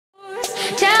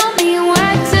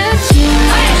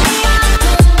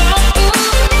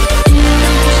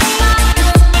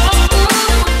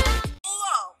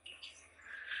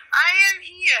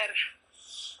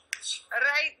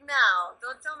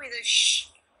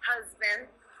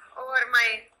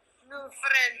my new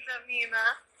friend,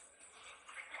 Tamina.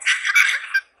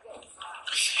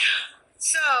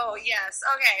 So, yes.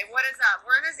 Okay, what is up?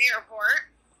 We're in this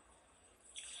airport.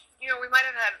 You know, we might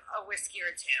have had a whiskey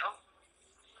or two.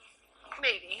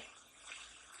 Maybe.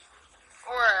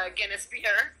 Or a Guinness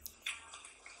beer.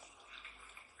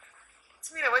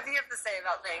 Tamina, what do you have to say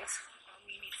about things?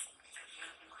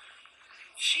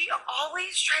 She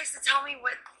always tries to tell me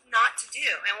what not to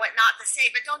do and what not to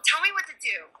say, but don't tell me what to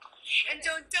do. And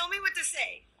don't tell me what to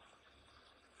say.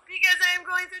 Because I'm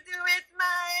going to do it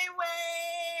my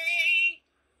way.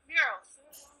 Girl.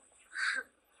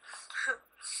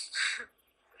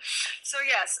 So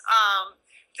yes,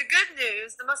 the good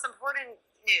news, the most important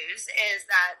news is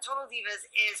that Total Divas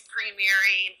is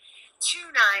premiering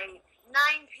tonight,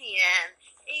 9 p.m.,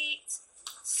 8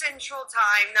 Central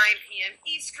Time, 9 p.m.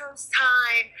 East Coast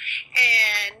Time,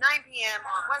 and 9 p.m.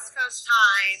 on West Coast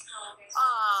Time.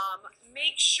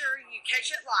 Make sure you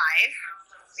catch it live,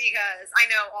 because I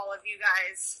know all of you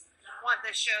guys want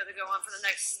this show to go on for the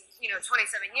next,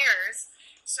 27 years.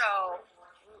 So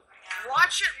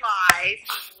watch it live,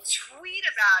 tweet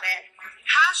about it,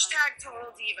 hashtag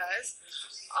Total Divas.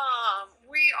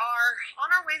 We are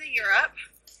on our way to Europe.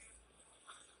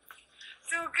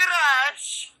 To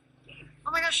Grash. Oh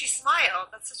my gosh, she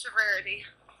smiled. That's such a rarity.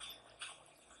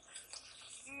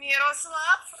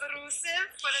 Miroslav Rusev.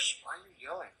 Why are you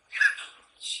yelling?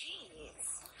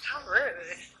 Jeez, how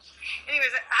rude.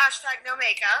 Anyways, hashtag no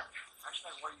makeup.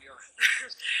 Hashtag why are you yelling?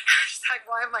 Hashtag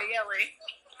why am I yelling?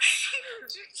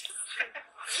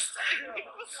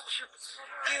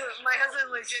 My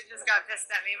husband legit just got pissed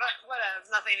at me, but whatever,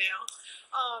 nothing new.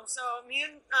 So me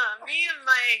and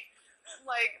my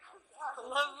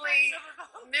lovely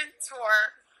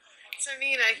mentor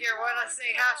Tamina here want to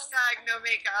say hashtag no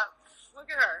makeup. Look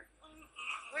at her.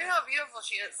 Look at how beautiful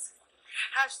she is.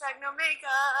 Hashtag no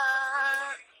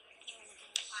makeup.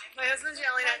 My husband's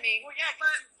yelling at me. Well, yeah,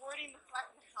 because you're boarding the flight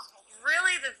now.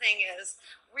 Really, the thing is,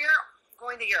 we're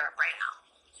going to Europe right now.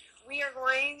 We are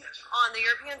going on the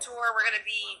European tour. We're going to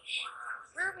be,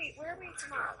 where are we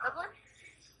tomorrow?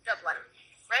 Dublin,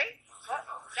 right? What?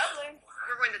 Dublin.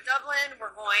 We're going to Dublin.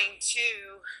 We're going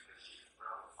to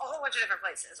a whole bunch of different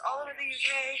places. All over the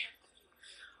UK.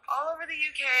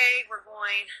 We're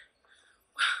going,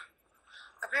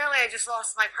 apparently I just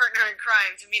lost my partner in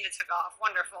crime. Tamina took off.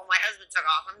 Wonderful. My husband took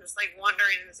off. I'm just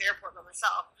wandering in this airport by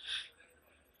myself.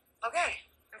 Okay,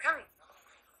 I'm coming.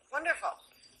 Wonderful.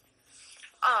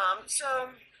 So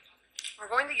we're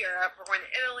going to Europe, we're going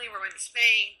to Italy, we're going to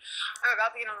Spain. I'm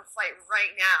about to get on a flight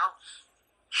right now.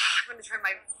 I'm going to try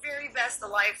my very best to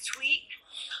live tweet.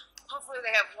 Hopefully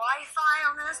they have Wi-Fi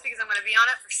on this, because I'm going to be on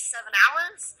it for 7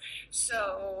 hours.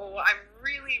 So I'm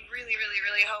really, really, really,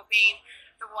 really hoping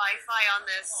the Wi-Fi on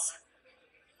this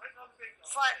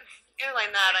flight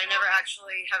airline that I never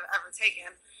actually have ever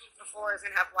taken before is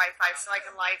going to have Wi-Fi, so I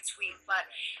can live tweet. But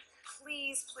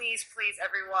please, please, please,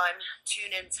 everyone,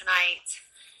 tune in tonight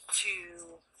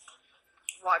to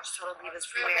watch Total Divas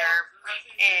premiere,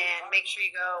 and make sure you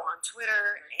go on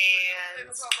Twitter and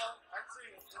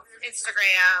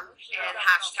Instagram and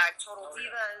hashtag Total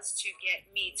Divas to get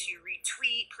me to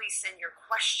retweet. Please send your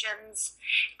questions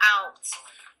out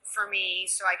for me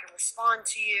so I can respond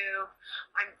to you.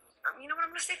 You know what,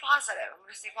 I'm going to stay positive. I'm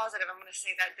going to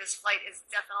say that this flight is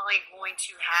definitely going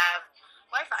to have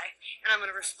Wi-Fi, and I'm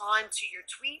going to respond to your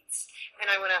tweets,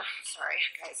 and I'm going to, sorry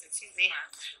guys, excuse me.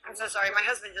 I'm so sorry. My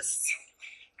husband just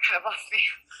kind of left me.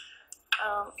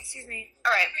 Excuse me.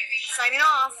 All right, signing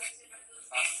off.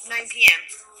 9 p.m.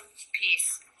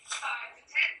 Peace.